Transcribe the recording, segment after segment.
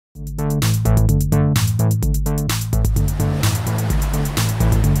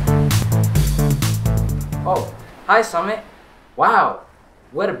Oh, hi Summit. Wow,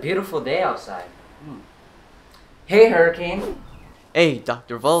 what a beautiful day outside. Hey Hurricane, Hey,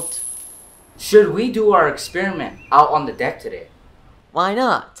 Dr. Volt. should we do our experiment out on the deck today? Why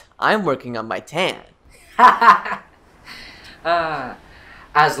not? I'm working on my tan.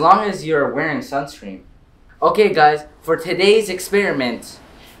 As long as you're wearing sunscreen. Okay guys, for today's experiment,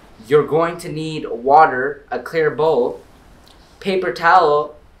 you're going to need water, a clear bowl, paper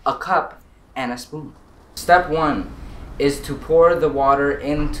towel, a cup, and a spoon. Step 1 is to pour the water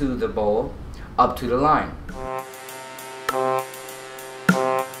into the bowl up to the line.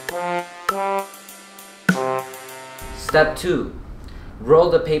 Step 2, roll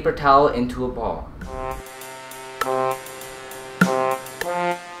the paper towel into a ball.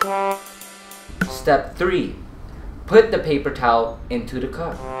 Step 3, put the paper towel into the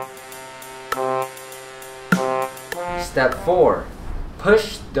cup. Step 4,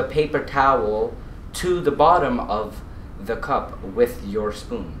 push the paper towel to the bottom of the cup with your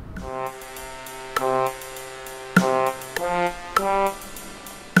spoon.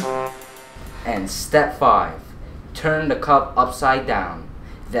 And step 5, turn the cup upside down,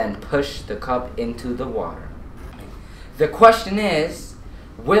 then push the cup into the water. The question is,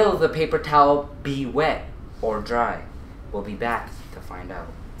 will the paper towel be wet or dry? We'll be back to find out.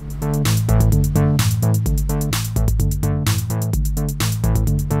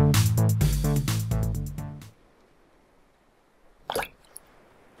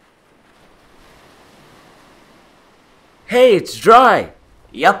 Hey, it's dry!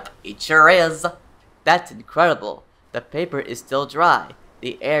 Yup, it sure is. That's incredible. The paper is still dry.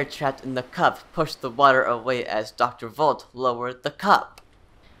 The air trapped in the cup pushed the water away as Dr. Volt lowered the cup.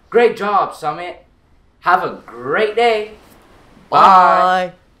 Great job, Summit! Have a great day!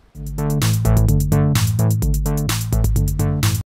 Bye.